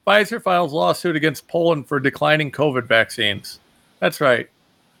 Pfizer files lawsuit against Poland for declining COVID vaccines. That's right.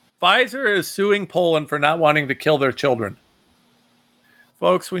 Pfizer is suing Poland for not wanting to kill their children.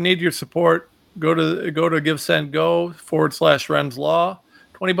 Folks, we need your support. Go to GiveSendGo /Renz Law,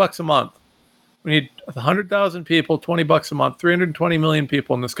 $20 a month. We need 100,000 people, $20 a month, 320 million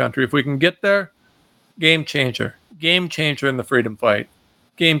people in this country. If we can get there, game changer. Game changer in the freedom fight.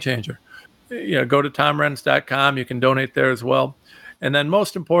 Game changer. Go to tomrenz.com. You can donate there as well. And then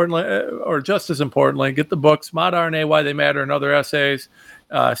most importantly, or just as importantly, get the books, Mod RNA, Why They Matter, and Other Essays,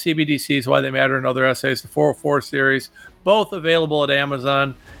 CBDCs, Why They Matter, and Other Essays, the 404 series, both available at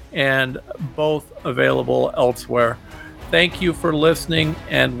Amazon and both available elsewhere. Thank you for listening,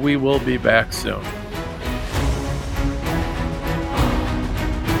 and we will be back soon.